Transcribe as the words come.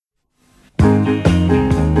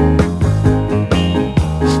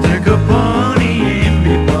Stick a pony in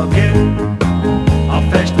me pocket, I'll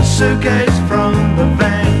fetch the suitcase from the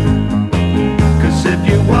van. Cause if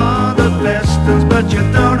you are the best uns but you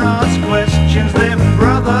don't ask questions, then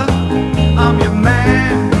brother, I'm your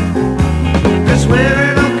man. Cause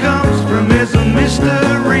where it all comes from is a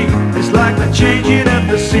mystery. It's like the changing of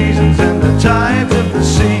the seasons and the tides of the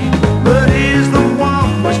sea. But here's the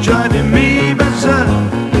one what's driving me berserk.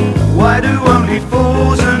 Why do only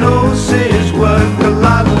fools and horses work?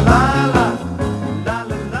 La la la la, la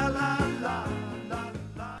la la la la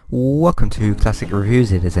la. Welcome to Classic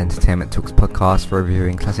Reviews. It is Entertainment Talks podcast for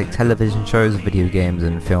reviewing classic television shows, video games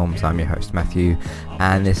and films. I'm your host Matthew,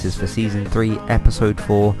 and this is for Season 3, Episode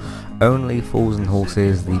 4, Only Fools and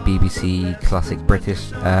Horses, the BBC classic British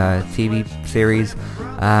TV series,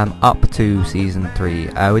 up to Season 3.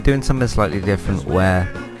 We're doing something slightly different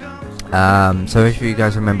where, so if you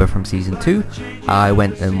guys remember from Season 2, I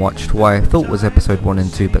went and watched what I thought was Episode 1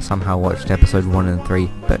 and 2, but somehow watched Episode 1 and 3,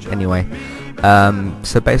 but anyway.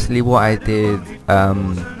 So basically what I did,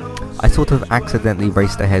 I sort of accidentally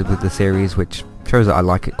raced ahead with the series, which shows that I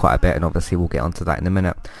like it quite a bit, and obviously we'll get onto that in a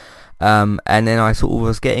minute. And then I sort of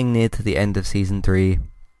was getting near to the end of Season 3,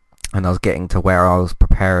 and I was getting to where I was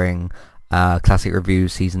preparing Classic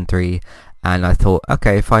Reviews Season 3, and I thought,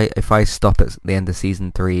 okay, if I stop at the end of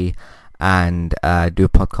Season 3 and do a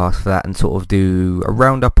podcast for that and sort of do a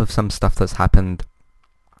roundup of some stuff that's happened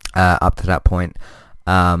up to that point,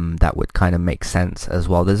 that would kind of make sense as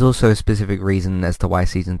well. There's also a specific reason as to why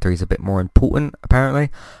Season 3 is a bit more important,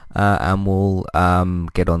 apparently, and we'll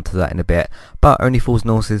get onto that in a bit. But Only Fools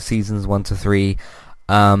and Horses Seasons 1 to 3,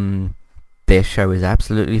 this show is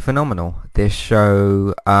absolutely phenomenal. This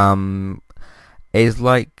show is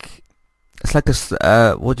like, it's like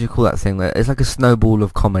a, what do you call that thing? It's like a snowball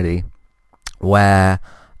of comedy, where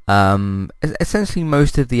essentially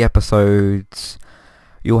most of the episodes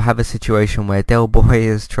you'll have a situation where Del Boy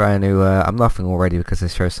is trying to, I'm laughing already because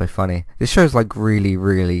this show's so funny. This show's like really,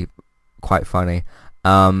 really quite funny.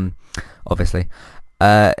 Obviously.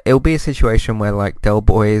 It'll be a situation where like Del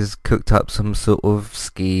Boy has cooked up some sort of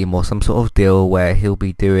scheme or some sort of deal where he'll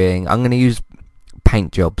be doing, I'm going to use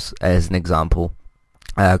paint jobs as an example,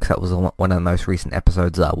 because that was one of the most recent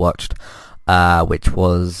episodes that I watched, which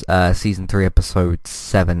was Season 3 Episode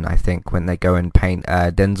 7, I think, when they go and paint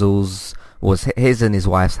Denzel's, was his and his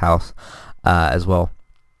wife's house as well.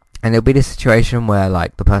 And it'll be this situation where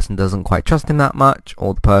like the person doesn't quite trust him that much,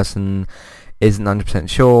 or the person isn't 100%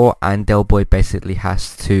 sure, and Del Boy basically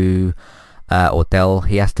has to,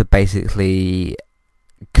 he has to basically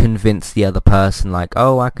convince the other person like,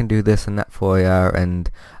 oh, I can do this and that for you, and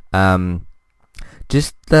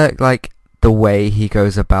just the way he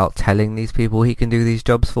goes about telling these people he can do these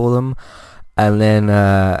jobs for them. And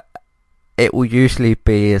then it will usually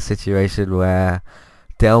be a situation where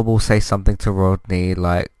Del will say something to Rodney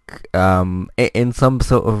like, in some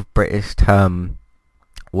sort of British term,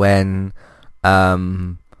 when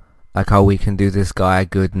like, oh, we can do this guy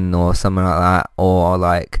good, or something like that, or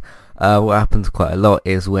like what happens quite a lot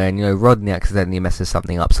is when, you know, Rodney accidentally messes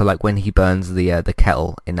something up. So like when he burns the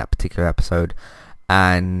kettle in that particular episode,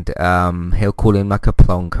 and he'll call him like a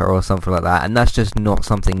plonker or something like that, and that's just not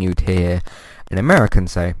something you'd hear an American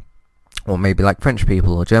say, or maybe like French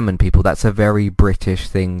people or German people. That's a very British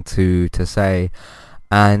thing to say.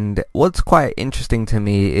 And what's quite interesting to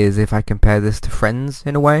me is if I compare this to Friends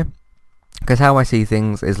in a way, because how I see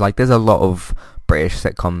things is like there's a lot of British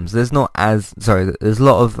sitcoms, there's a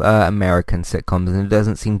lot of American sitcoms, and it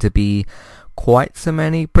doesn't seem to be quite so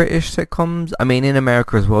many British sitcoms. I mean, in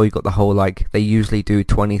America as well, you got the whole, like, they usually do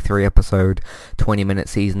 23 episode 20-minute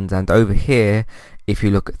seasons, and over here, if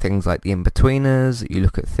you look at things like The Inbetweeners, you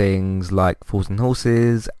look at things like Fools and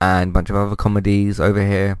Horses and a bunch of other comedies over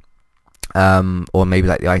here, or maybe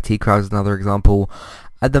like The IT Crowd is another example,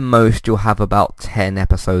 at the most you'll have about 10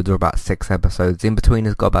 episodes or about 6 episodes.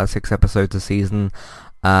 Inbetweeners got about 6 episodes a season.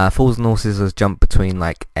 Fools and Horses has jumped between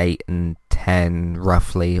like 8 and 10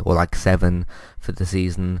 roughly, or like 7 for the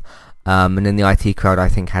season. And then The IT Crowd I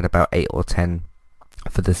think had about 8 or 10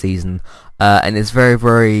 for the season. And it's very,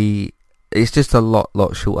 very, it's just a lot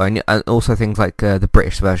shorter. And also things like the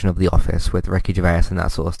British version of The Office with Ricky Gervais and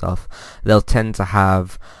that sort of stuff, they'll tend to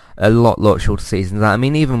have a lot shorter seasons. I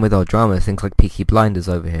mean, even with our dramas, things like Peaky Blinders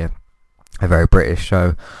over here, a very British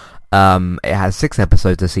show, it has 6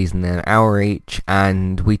 episodes a season, an hour each,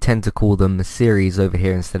 and we tend to call them a series over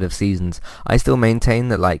here instead of seasons. I still maintain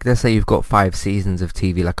that, like, let's say you've got 5 seasons of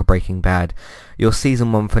TV, like a Breaking Bad, your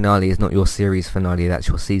season 1 finale is not your series finale, that's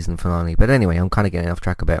your season finale. But anyway, I'm kind of getting off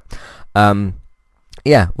track a bit.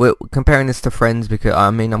 yeah, we're comparing this to Friends because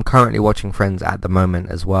I mean I'm currently watching Friends at the moment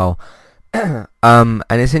as well. And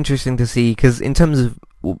it's interesting to see because in terms of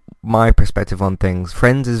my perspective on things,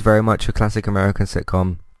 Friends is very much a classic American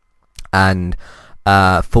sitcom, and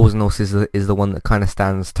Fools and Horses is the one that kind of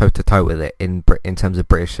stands toe to toe with it in terms of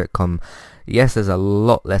British sitcom. Yes, there's a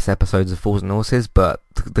lot less episodes of Fools and Horses, but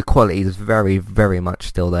the quality is very, very much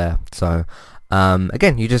still there. So,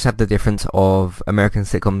 again, you just have the difference of American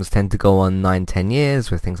sitcoms tend to go on 9-10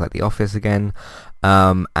 years with things like The Office again,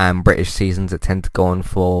 and British seasons that tend to go on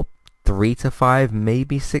for 3 to 5,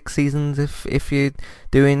 maybe 6 seasons if you're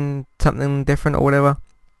doing something different or whatever.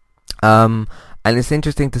 And it's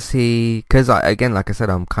interesting to see because again, like I said,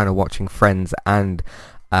 I'm kind of watching Friends and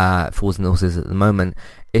Fools and Horses at the moment.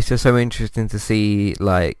 It's just so interesting to see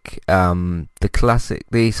like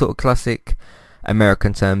the sort of classic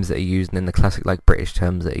American terms that are used and then the classic like British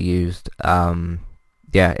terms that are used.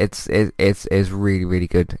 Yeah, it's really, really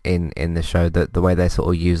good in the show, the way they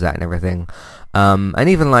sort of use that and everything. And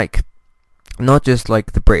even like not just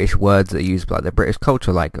like the British words that are used, but like the British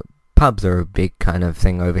culture, like pubs are a big kind of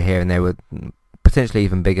thing over here, and they were potentially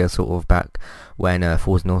even bigger sort of back when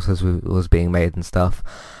Fools and Horses was being made and stuff.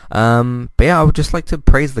 But yeah, I would just like to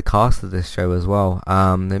praise the cast of this show as well.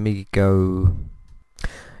 Let me go.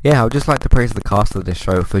 Yeah, I would just like to praise the cast of this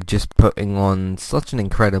show for just putting on such an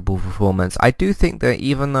incredible performance. I do think that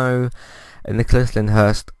even though Nicholas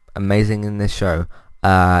Lyndhurst, amazing in this show,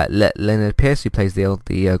 Leonard Pierce, who plays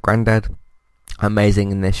the granddad,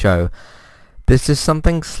 amazing in this show, there's just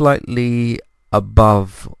something slightly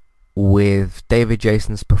above with David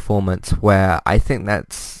Jason's performance where I think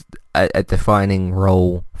that's a defining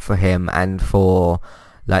role for him and for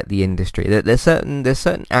like the industry. There's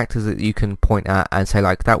certain actors that you can point at and say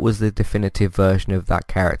like that was the definitive version of that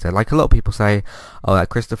character. Like a lot of people say, oh, like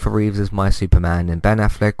Christopher Reeves is my Superman, and Ben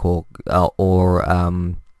Affleck or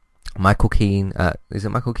Michael Keaton. Is it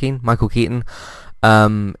Michael Keaton? Michael Keaton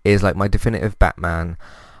is like my definitive Batman.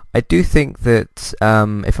 I do think that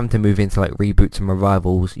if I'm to move into like reboots and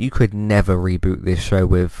revivals, you could never reboot this show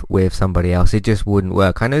with somebody else. It just wouldn't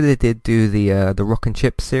work. I know they did do the Rock and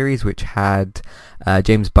Chip series, which had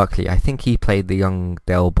James Buckley. I think he played the young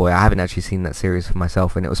Del Boy. I haven't actually seen that series for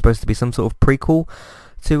myself, and it was supposed to be some sort of prequel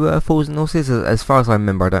to Fools and Horses. As far as I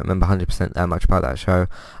remember, I don't remember 100% that much about that show.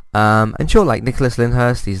 And sure, like Nicholas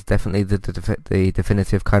Lyndhurst, he's definitely the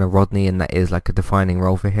definitive kind of Rodney, and that is like a defining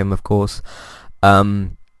role for him, of course.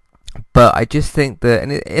 But I just think that,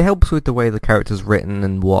 and it helps with the way the character's written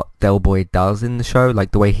and what Del Boy does in the show,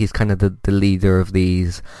 like the way he's kind of the leader of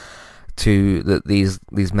these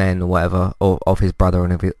men or whatever, or of his brother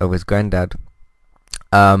and of his granddad.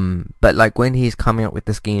 But like when he's coming up with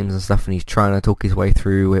the schemes and stuff, and he's trying to talk his way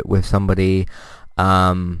through it with somebody,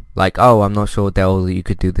 like, oh, I'm not sure, Del, that you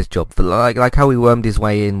could do this job. But like how he wormed his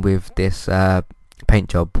way in with this paint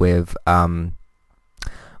job with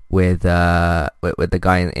the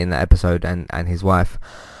guy in that episode and his wife,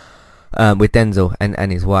 with Denzel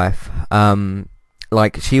and his wife.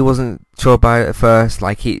 Like she wasn't sure about it at first.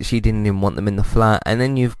 Like she didn't even want them in the flat. And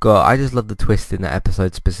then you've got, I just love the twist in that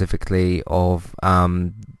episode specifically of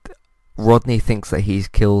Rodney thinks that he's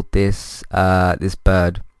killed this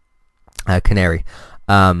bird, canary.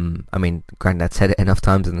 I mean, Granddad said it enough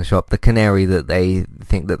times in the shop. The canary that they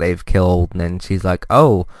think that they've killed, and then she's like,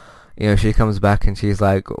 oh. You know, she comes back and she's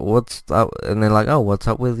like, "What's up?" And they're like, "Oh, what's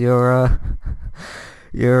up with your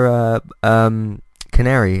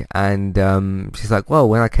canary?" And she's like, "Well,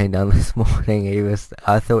 when I came down this morning,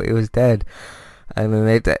 I thought he was dead." And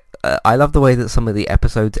then I love the way that some of the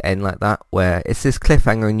episodes end like that, where it's this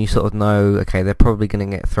cliffhanger and you sort of know, okay, they're probably gonna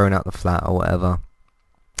get thrown out the flat or whatever.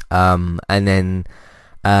 And then,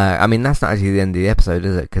 I mean, that's not actually the end of the episode,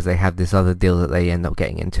 is it? Because they have this other deal that they end up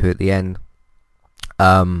getting into at the end.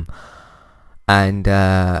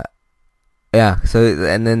 Yeah, so,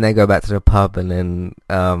 and then they go back to the pub, and then,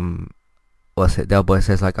 Del Boy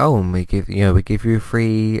says like, oh, and we give you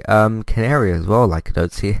free, canary as well, like, I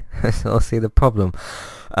don't see the problem.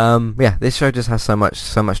 Yeah, this show just has so much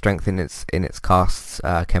strength in its cast's,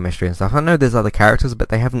 chemistry and stuff. I know there's other characters, but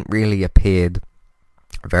they haven't really appeared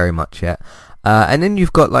very much yet. And then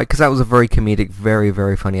you've got, like, because that was a very comedic, very,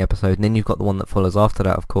 very funny episode, and then you've got the one that follows after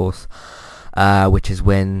that, of course, which is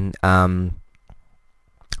when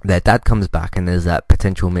their dad comes back, and there's that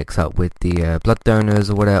potential mix-up with the blood donors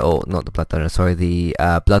or whatever, or not the blood donors, sorry, the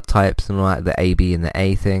blood types and all that, the AB and the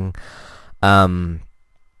A thing. And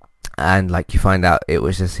like you find out it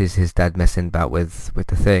was just his dad messing about with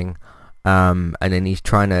the thing. And then he's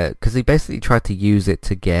trying to, because he basically tried to use it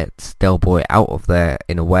to get Del Boy out of there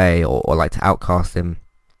in a way, or like to outcast him,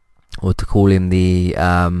 or to call him the,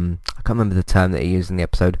 I I can't remember the term that he used in the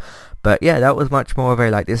episode. But yeah, that was much more of a,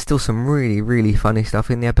 like, there's still some really, really funny stuff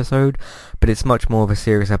in the episode, but it's much more of a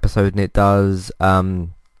serious episode, and it does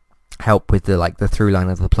help with the through line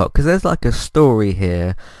of the plot, because there's like a story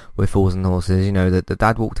here with Fools and Horses. You know, that the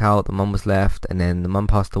dad walked out, the mum was left, and then the mum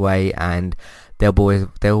passed away, and their boy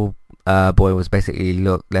was basically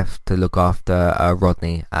left to look after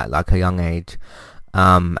Rodney at like a young age,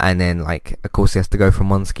 and then, like, of course he has to go from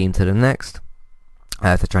one scheme to the next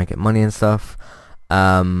to try and get money and stuff.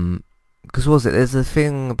 Because there's a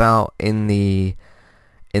thing about in the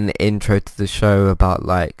intro to the show about,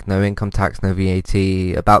 like, no income tax, no VAT,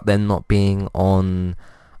 about them not being on,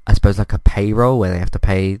 I suppose, like a payroll where they have to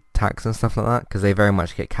pay tax and stuff like that, because they very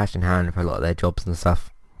much get cash in hand for a lot of their jobs and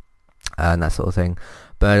stuff, and that sort of thing.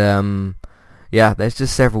 But yeah, there's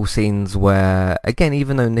just several scenes where, again,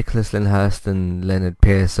 even though Nicholas Lyndhurst and Leonard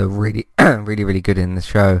Pierce are really really, really good in the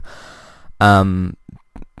show,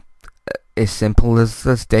 as simple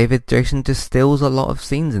as David Jason just steals a lot of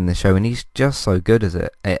scenes in the show, and he's just so good as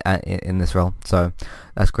it in this role, so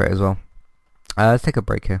that's great as well. Let's take a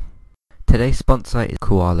break here. Today's sponsor is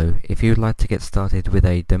Kualu. If you would like to get started with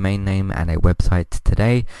a domain name and a website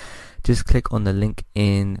today, just click on the link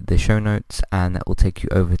in the show notes and that will take you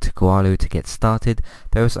over to Kualu to get started.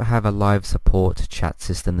 They also have a live support chat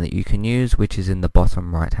system that you can use, which is in the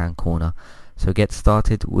bottom right hand corner. So get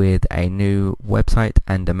started with a new website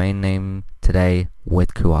and domain name today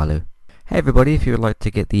with Kualu. Hey everybody, if you would like to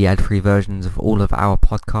get the ad-free versions of all of our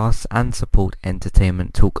podcasts and support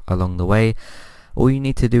Entertainment Talk along the way, all you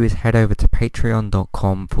need to do is head over to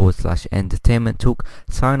patreon.com/entertainment talk.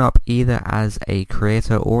 Sign up either as a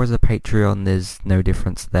creator or as a Patreon. There's no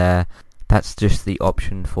difference there. That's just the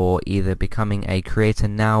option for either becoming a creator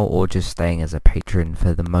now or just staying as a patron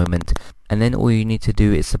for the moment. And then all you need to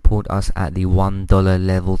do is support us at the $1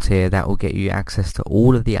 level tier. That will get you access to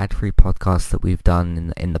all of the ad-free podcasts that we've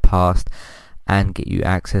done in the past, and get you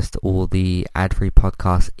access to all the ad-free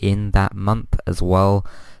podcasts in that month as well.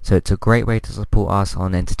 So it's a great way to support us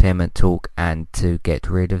on Entertainment Talk and to get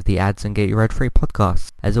rid of the ads and get your ad-free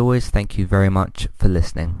podcasts. As always, thank you very much for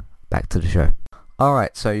listening. Back to the show.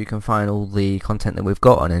 Alright, so you can find all the content that we've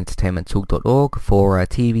got on entertainmenttalk.org for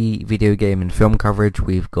TV, video game and film coverage.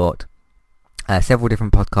 We've got several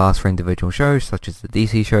different podcasts for individual shows, such as the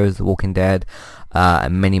DC shows, The Walking Dead,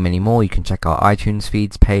 and many, many more. You can check our iTunes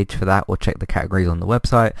feeds page for that, or check the categories on the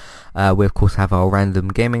website. We of course have our Random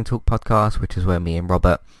Gaming Talk podcast, which is where me and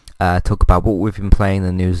Robert talk about what we've been playing,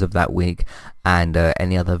 the news of that week, and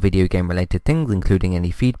any other video game related things, including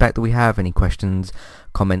any feedback that we have, any questions,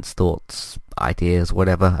 comments, thoughts, ideas,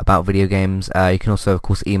 whatever about video games. You can also of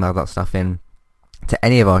course email that stuff in to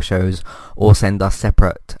any of our shows, or send us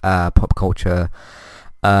separate pop culture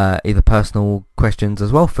either personal questions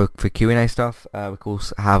as well for Q&A stuff. We of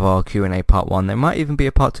course have our Q&A part 1. There might even be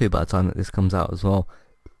a part 2 by the time that this comes out as well.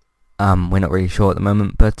 We're not really sure at the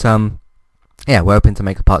moment, but yeah, we're hoping to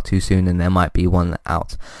make a part 2 soon, and there might be one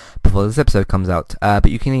out before this episode comes out.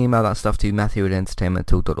 But you can email that stuff to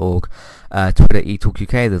Matthew@entertainmenttalk.org, Twitter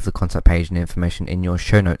eTalkUK. There's the contact page and information in your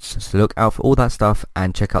show notes. So look out for all that stuff,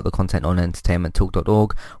 and check out the content on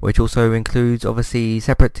entertainmenttalk.org, which also includes obviously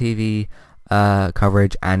separate TV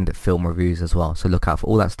coverage and film reviews as well. So look out for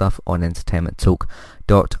all that stuff on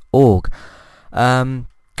entertainmenttalk.org.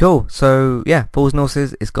 Cool. So yeah, Fools and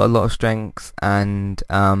Horses, it's got a lot of strengths, and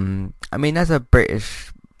I mean, as a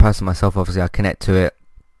British person myself, obviously I connect to it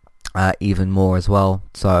even more as well.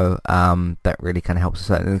 So that really kind of helps with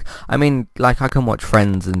certain things. I mean, like, I can watch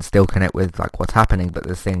Friends and still connect with like what's happening, but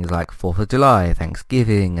there's things like 4th of July,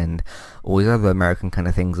 Thanksgiving, and all these other American kind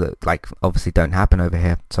of things that like obviously don't happen over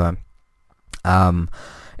here. So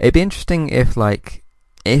it'd be interesting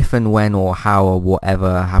if and when or how or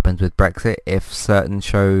whatever happens with Brexit, if certain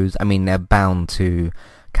shows, I mean, they're bound to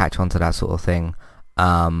catch on to that sort of thing,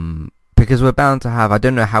 because we're bound to have, I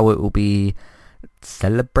don't know how it will be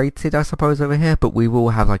celebrated, I suppose, over here, but we will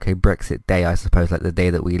have like a Brexit day, I suppose, like the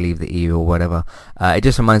day that we leave the EU or whatever. It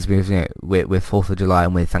just reminds me of, you know, with 4th of July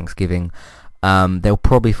and with Thanksgiving, they'll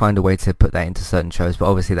probably find a way to put that into certain shows, but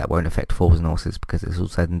obviously that won't affect Fools and Horses because it's all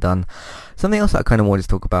said and done. Something else that I kind of wanted to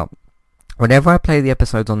talk about: whenever I play the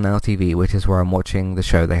episodes on Now TV, which is where I'm watching the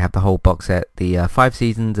show, they have the whole box set, the 5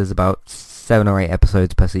 seasons. There's about 7 or 8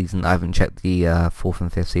 episodes per season. I haven't checked the 4th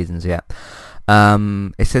and 5th seasons yet.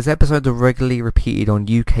 It says episodes are regularly repeated on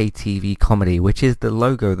UK TV comedy, which is the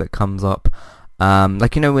logo that comes up.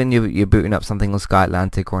 Like, you know, when you're booting up something on Sky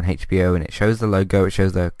Atlantic or on HBO, and it shows the logo, it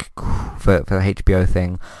shows the for the HBO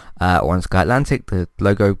thing, or on Sky Atlantic, the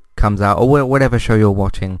logo comes out, or whatever show you're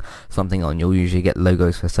watching something on, you'll usually get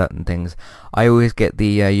logos for certain things. I always get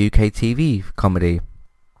the UK TV comedy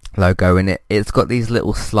logo, and it's got these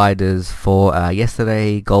little sliders for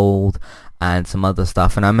Yesterday, Gold, and some other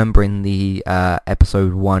stuff. And I remember in the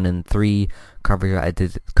episode 1 and 3 coverage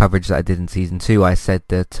that I did in season 2, I said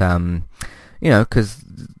that because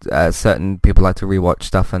certain people like to rewatch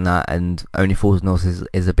stuff and that, and Only Fools and Horses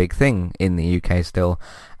is a big thing in the UK still,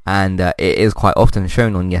 and it is quite often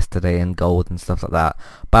shown on Yesterday and Gold and stuff like that.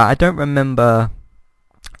 But I don't remember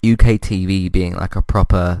UK TV being like a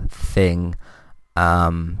proper thing,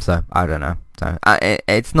 so I don't know. So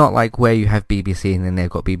it's not like where you have BBC and then they've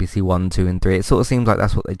got BBC 1, 2 and 3. It sort of seems like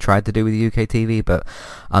that's what they tried to do with UK TV, but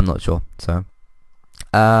I'm not sure. So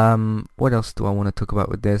what else do I want to talk about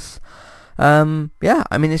with this? Yeah,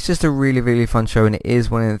 I mean, it's just a really, really fun show, and it is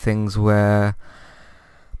one of the things where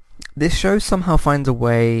this show somehow finds a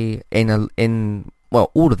way in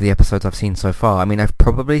all of the episodes I've seen so far. I mean, I've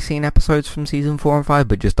probably seen episodes from season 4 and 5,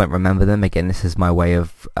 but just don't remember them. Again, this is my way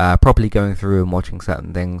of properly going through and watching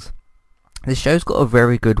certain things. This show's got a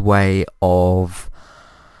very good way of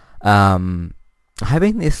having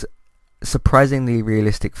this surprisingly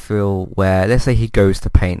realistic feel where, let's say he goes to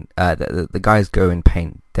paint, the guys go and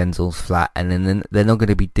paint Denzel's flat, and then they're not going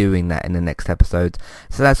to be doing that in the next episode.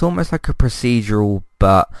 So that's almost like a procedural,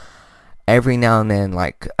 but every now and then,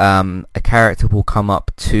 like, a character will come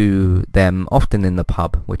up to them, often in the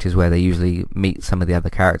pub, which is where they usually meet some of the other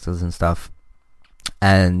characters and stuff.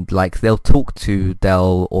 And, like, they'll talk to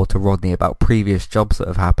Del or to Rodney about previous jobs that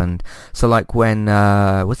have happened. So, like, when,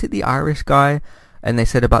 was it the Irish guy? And they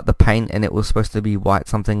said about the paint, and it was supposed to be white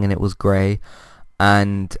something, and it was grey.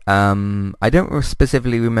 And I don't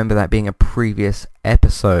specifically remember that being a previous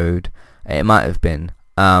episode. It might have been.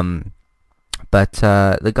 But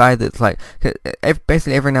the guy that's like,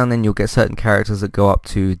 basically every now and then you'll get certain characters that go up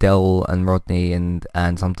to Del and Rodney and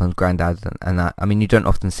sometimes Grandad and that. I mean, you don't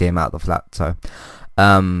often see him out of the flat, so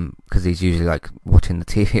because he's usually like watching the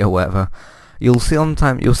TV or whatever. You'll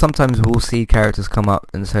sometimes will see characters come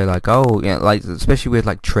up and say like, oh, yeah, like especially with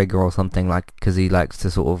like Trigger or something, like because he likes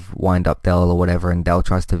to sort of wind up Del or whatever, and Del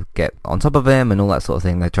tries to get on top of him and all that sort of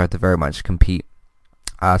thing. They try to very much compete,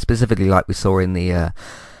 specifically like we saw in the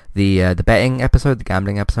betting episode, the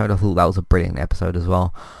gambling episode. I thought that was a brilliant episode as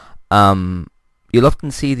well. You'll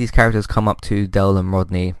often see these characters come up to Del and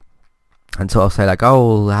Rodney and sort of say like,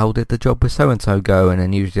 oh, how did the job with so-and-so go? And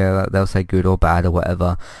then usually they'll say good or bad or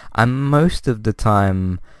whatever. And most of the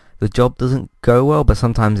time, the job doesn't go well, but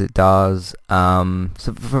sometimes it does.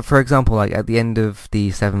 So for example, like at the end of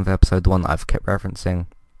the 7th episode, the one that I've kept referencing,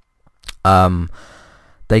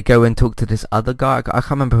 they go and talk to this other guy. I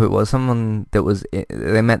can't remember who it was. Someone that was,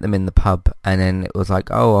 they met them in the pub, and then it was like,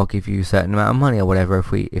 oh, I'll give you a certain amount of money or whatever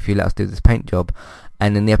if you let us do this paint job.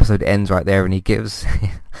 And then the episode ends right there, and he gives,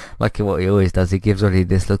 like what he always does, he gives Rodney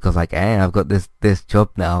this look of like, hey, I've got this job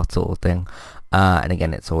now, sort of thing. And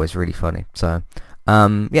again, it's always really funny. So,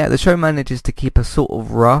 yeah, the show manages to keep a sort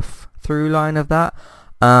of rough through line of that.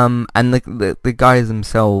 And the guys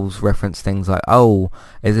themselves reference things like, oh,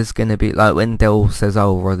 is this going to be, like when Del says,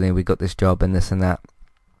 oh, Rodney, we got this job and this and that.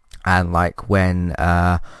 And like when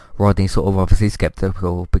Rodney's sort of obviously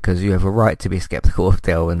skeptical, because you have a right to be skeptical of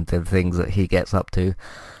Del and the things that he gets up to.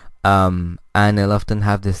 And they'll often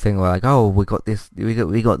have this thing where like, oh, we got this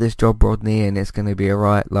job, Rodney, and it's going to be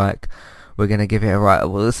alright, like, we're going to give it a right,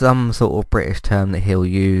 well, there's some sort of British term that he'll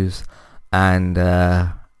use, and,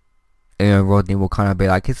 Rodney will kind of be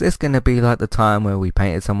like, is this going to be like the time where we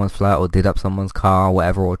painted someone's flat or did up someone's car or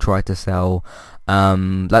whatever, or tried to sell,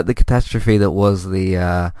 like the catastrophe that was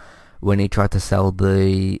the, when he tried to sell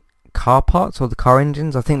the car parts or the car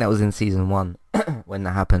engines. I think that was in season 1 when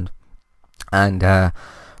that happened. And,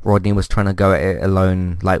 Rodney was trying to go at it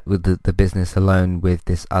alone, like with the business alone with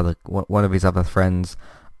this other, one of his other friends.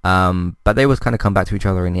 But they was kind of come back to each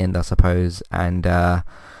other in the end, I suppose. And,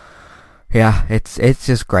 yeah, it's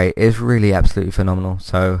just great. It's really absolutely phenomenal.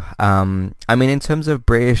 So, I mean, in terms of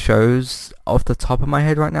British shows, off the top of my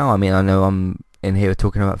head right now, I mean, I know I'm in here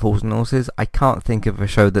talking about Fools and Horses. I can't think of a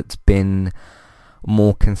show that's been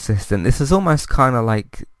more consistent. This is almost kind of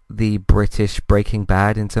like the British Breaking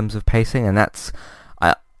Bad in terms of pacing, and that's,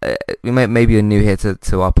 maybe you're new here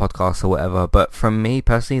to our podcast or whatever, but from me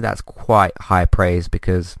personally, that's quite high praise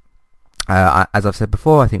because, as I've said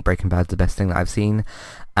before, I think Breaking Bad's the best thing that I've seen.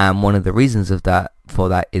 And one of the reasons for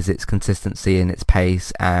that is its consistency and its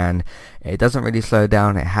pace, and it doesn't really slow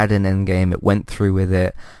down. It had an end game, it went through with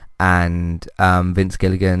it, and Vince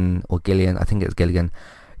Gilligan, or Gillian, I think it was Gilligan,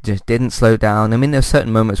 just didn't slow down. I mean, there's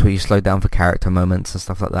certain moments where you slow down for character moments and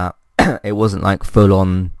stuff like that. It wasn't like full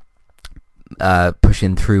on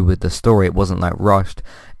pushing through with the story. It wasn't like rushed.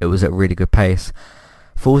 It was at a really good pace.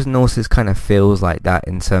 Fools and Horses kind of feels like that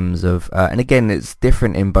in terms of, and again, it's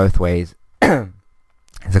different in both ways.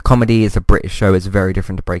 It's a comedy, it's a British show, it's very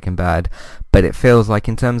different to Breaking Bad, but it feels like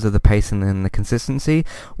in terms of the pacing and the consistency,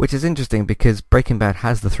 which is interesting because Breaking Bad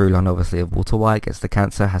has the through line obviously of Walter White gets the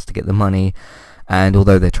cancer, has to get the money, and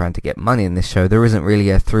although they're trying to get money in this show, there isn't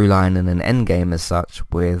really a through line and an end game as such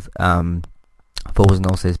with Fools and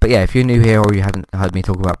Horses. But yeah, if you're new here or you haven't heard me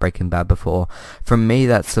talk about Breaking Bad before, from me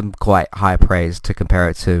that's some quite high praise to compare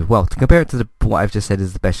it to, what I've just said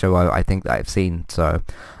is the best show I think that I've seen, so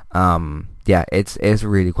yeah, it's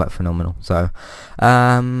really quite phenomenal. So,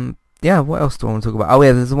 yeah, what else do I want to talk about? Oh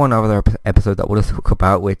yeah, there's one other episode that I want to talk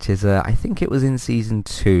about, which is, I think it was in season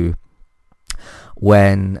 2,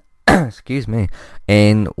 when, excuse me,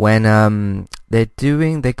 when they'd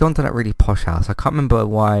gone to that really posh house. I can't remember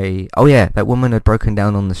why. Oh yeah, that woman had broken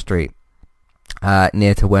down on the street,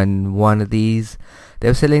 near to when one of these, they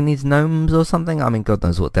were selling these gnomes or something. I mean, God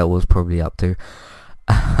knows what Del was probably up to.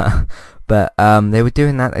 But they were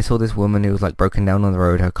doing that. They saw this woman who was like broken down on the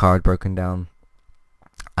road. Her car had broken down,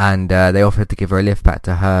 and they offered to give her a lift back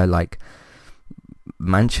to her like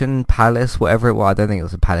mansion, palace, whatever it was. I don't think it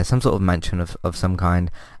was a palace, some sort of mansion of some kind.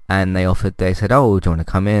 And they said, oh, do you want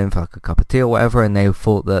to come in for like a cup of tea or whatever? And they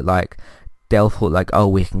thought that like Del thought like, oh,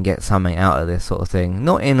 we can get something out of this sort of thing,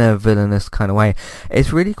 not in a villainous kind of way.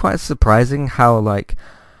 It's really quite surprising how like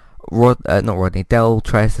Del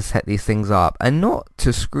tries to set these things up, and not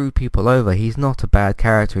to screw people over. He's not a bad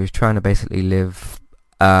character. He's trying to basically live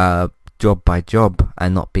job by job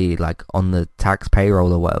and not be like on the tax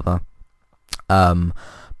payroll or whatever.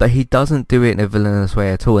 But he doesn't do it in a villainous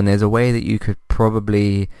way at all. And there's a way that you could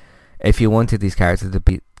probably, if you wanted these characters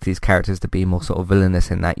to be more sort of villainous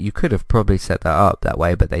in that, you could have probably set that up that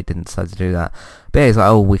way, but they didn't decide to do that. But yeah, he's like,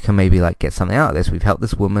 oh, we can maybe like get something out of this. We've helped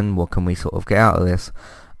this woman. What can we sort of get out of this?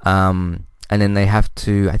 And then they have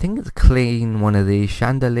to, I think it's clean one of the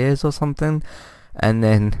chandeliers or something, and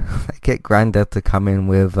then they get Granddad to come in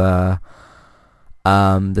with the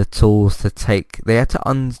tools to take. They had to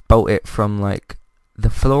unbolt it from like the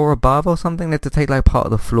floor above or something. They had to take like part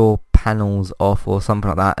of the floor panels off or something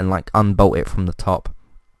like that, and like unbolt it from the top.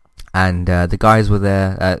 And the guys were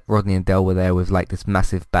there, Rodney and Del were there with like this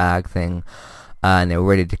massive bag thing, and they were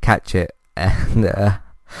ready to catch it.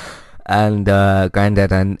 And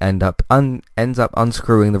Granddad ends up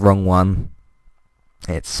unscrewing the wrong one.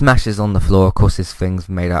 It smashes on the floor. Of course, this thing's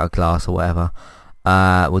made out of glass or whatever,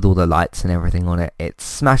 with all the lights and everything on it. It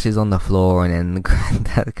smashes on the floor, and then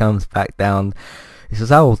Granddad comes back down. He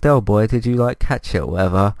says, "Oh, Del boy, did you like catch it or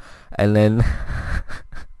whatever?" And then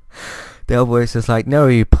Del boy's just like, "No,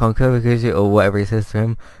 you punker," because you, or whatever he says to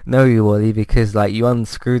him. "No, you Wally, because like you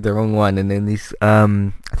unscrewed the wrong one." And then these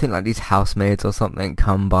I think like these housemaids or something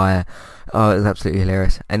come by. Oh, it was absolutely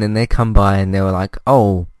hilarious. And then they come by and they were like,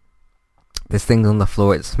 "Oh, this thing's on the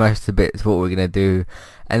floor, it's smashed to bits, what we're gonna do?"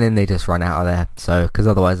 And then they just run out of there. So, because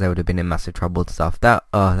otherwise they would have been in massive trouble and stuff. That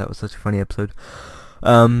was such a funny episode.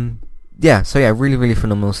 Yeah, so yeah, really, really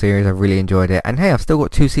phenomenal series. I really enjoyed it. And hey, I've still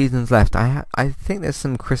got 2 seasons left. I think there's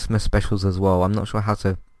some Christmas specials as well. I'm not sure how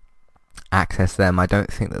to access them. I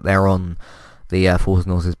don't think that they're on the Fools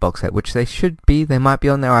and Horses box set, which they should be. They might be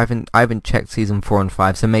on there. I haven't checked season 4 and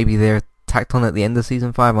 5, so maybe they're tacked on at the end of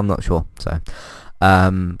season 5. I'm not sure. So,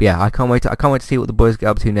 yeah, I can't wait to see what the boys get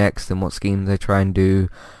up to next and what schemes they try and do.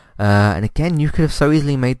 And again, you could have so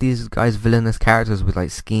easily made these guys villainous characters with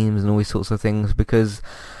like schemes and all these sorts of things, because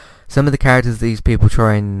some of the characters these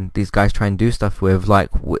guys try and do stuff with, like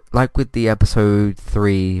with the episode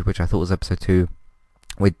 3, which I thought was episode 2,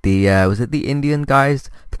 with the was it the Indian guys?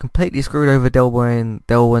 They completely screwed over Del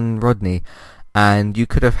and Rodney, and you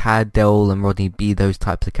could have had Del and Rodney be those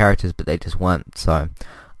types of characters, but they just weren't. So,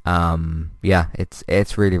 yeah,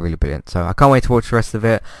 it's really, really brilliant. So I can't wait to watch the rest of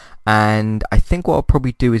it. And I think what I'll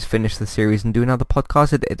probably do is finish the series and do another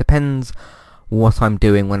podcast. It depends what I'm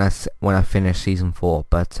doing when I finish season 4.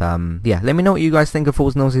 But yeah, let me know what you guys think of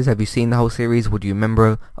Fools and Horses. Have you seen the whole series? What do you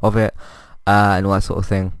remember of it? And all that sort of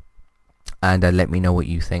thing. And let me know what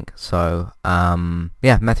you think. So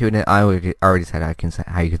yeah, Matthew and I already said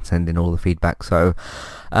how you can send in all the feedback. So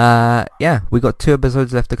yeah, we got 2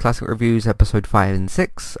 episodes left of Classic Reviews, episode 5 and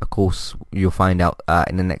 6. Of course, you'll find out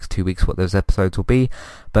in the next 2 weeks what those episodes will be.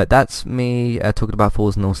 But that's me talking about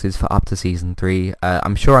Fools and Horses for up to season 3.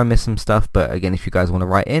 I'm sure I missed some stuff, but again, if you guys want to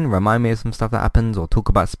write in, remind me of some stuff that happens, or talk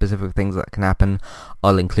about specific things that can happen,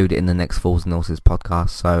 I'll include it in the next Fools and Horses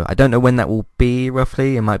podcast. So I don't know when that will be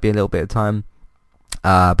roughly. It might be a little bit of time.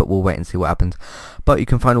 But we'll wait and see what happens. But you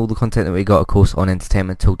can find all the content that we got, of course, on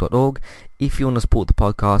entertainmenttalk.org. If you want to support the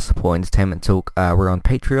podcast, support Entertainment Talk, we're on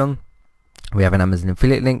Patreon. We have an Amazon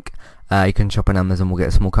affiliate link. You can shop on Amazon, we'll get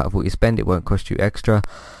a small cut of what you spend, it won't cost you extra.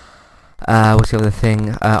 What's the other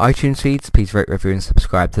thing? iTunes feeds, please rate, review and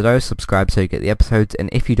subscribe to those. Subscribe so you get the episodes, and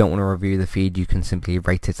if you don't want to review the feed, you can simply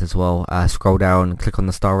rate it as well. Scroll down, click on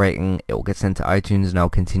the star rating, it will get sent to iTunes and I'll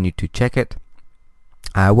continue to check it.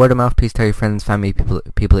 Word of mouth, please tell your friends, family, people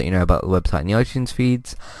that you know about the website and the iTunes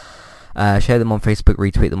feeds. Share them on Facebook,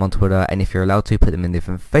 retweet them on Twitter, and if you're allowed to, put them in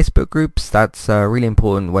different Facebook groups. That's really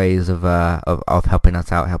important ways of helping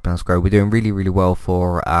us out, helping us grow. We're doing really, really well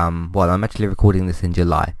for, I'm actually recording this in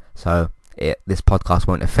July, so this podcast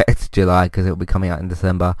won't affect July because it'll be coming out in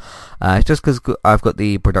December. It's just because I've got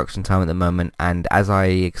the production time at the moment, and as I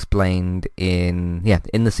explained in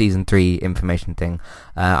the season 3 information thing,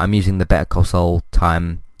 I'm using the Better Call Saul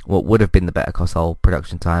time, what would have been the Better Call Saul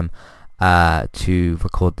production time, to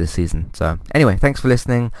record this season. So anyway, thanks for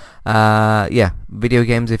listening. Video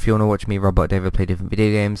games, if you want to watch me, Robert, David, play different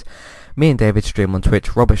video games. Me and David stream on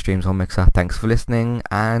Twitch, Robert streams on Mixer. Thanks for listening,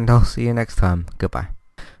 and I'll see you next time. Goodbye.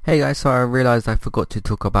 Hey guys, so I realised I forgot to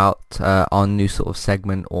talk about our new sort of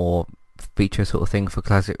segment or feature sort of thing for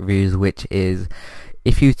Classic Reviews, which is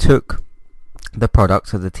if you took the product,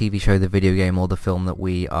 so the TV show, the video game, or the film that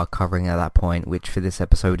we are covering at that point, which for this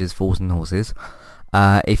episode is Fools and Horses,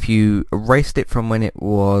 if you erased it from when it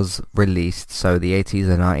was released, so the 80s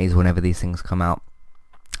and 90s, whenever these things come out,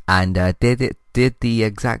 and did the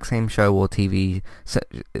exact same show or did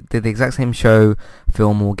the exact same show,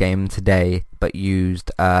 film or game today, but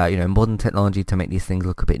used modern technology to make these things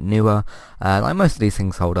look a bit newer. Like most of these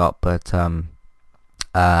things hold up, but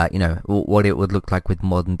what it would look like with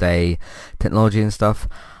modern day technology and stuff.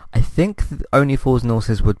 I think only Fools and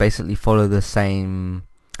Horses would basically follow the same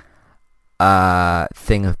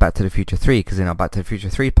thing of Back to the Future 3, because in our Back to the Future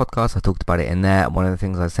 3 podcast I talked about it in there, and one of the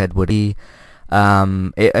things I said would be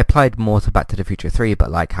it applied more to Back to the Future 3, but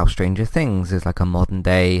like how Stranger Things is like a modern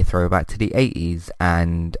day throwback to the 80s,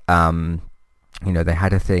 and they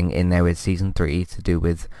had a thing in there with season 3 to do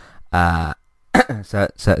with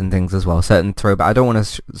certain things as well, certain throwback. I don't want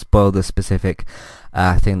to spoil the specific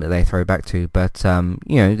thing that they throw back to, but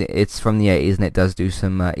it's from the 80s and it does do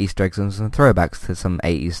some Easter eggs and some throwbacks to some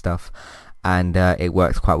 80s stuff, and it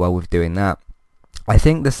works quite well with doing that. I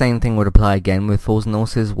think the same thing would apply again with Fools and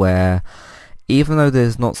Horses, where even though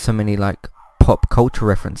there's not so many like pop culture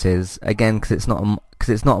references, again, because it's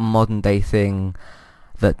not a modern day thing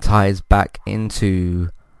that ties back into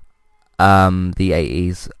the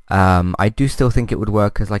 80s, I do still think it would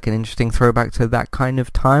work as like an interesting throwback to that kind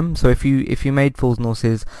of time. So if you made Fools and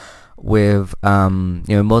Horses with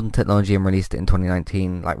modern technology and released it in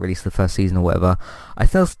 2019, like released the first season or whatever, I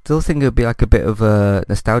still think it would be like a bit of a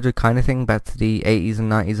nostalgia kind of thing back to the 80s and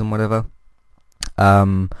 90s and whatever.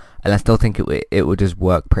 And I still think it would just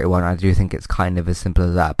work pretty well, and I do think it's kind of as simple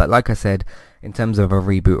as that. But like I said, in terms of a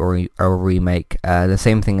reboot or a remake, the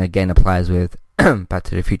same thing again applies with Back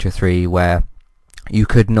to the Future 3, where you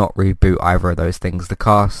could not reboot either of those things. The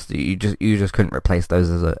cast, you just couldn't replace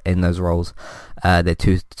those in those roles. They're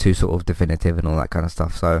too sort of definitive and all that kind of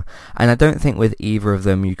stuff. So, and I don't think with either of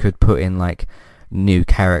them you could put in like new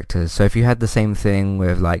characters. So if you had the same thing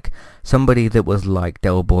with like somebody that was like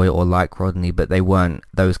Del Boy or like Rodney, but they weren't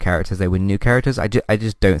those characters, they were new characters, I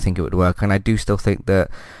just don't think it would work. And I do still think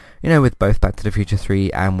that, with both Back to the Future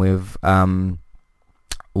 3 and with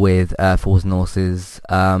Fools and Horses,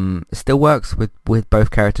 still works with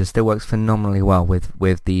both characters, still works phenomenally well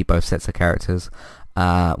with the both sets of characters,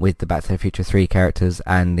 with the Back to the Future 3 characters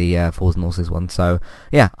and the Fools and Horses one. So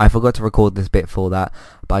yeah, I forgot to record this bit for that,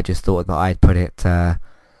 but I just thought that I'd put it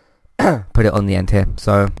put it on the end here.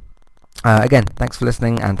 So again, thanks for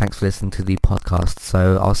listening, and thanks for listening to the podcast.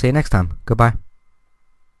 So I'll see you next time. Goodbye.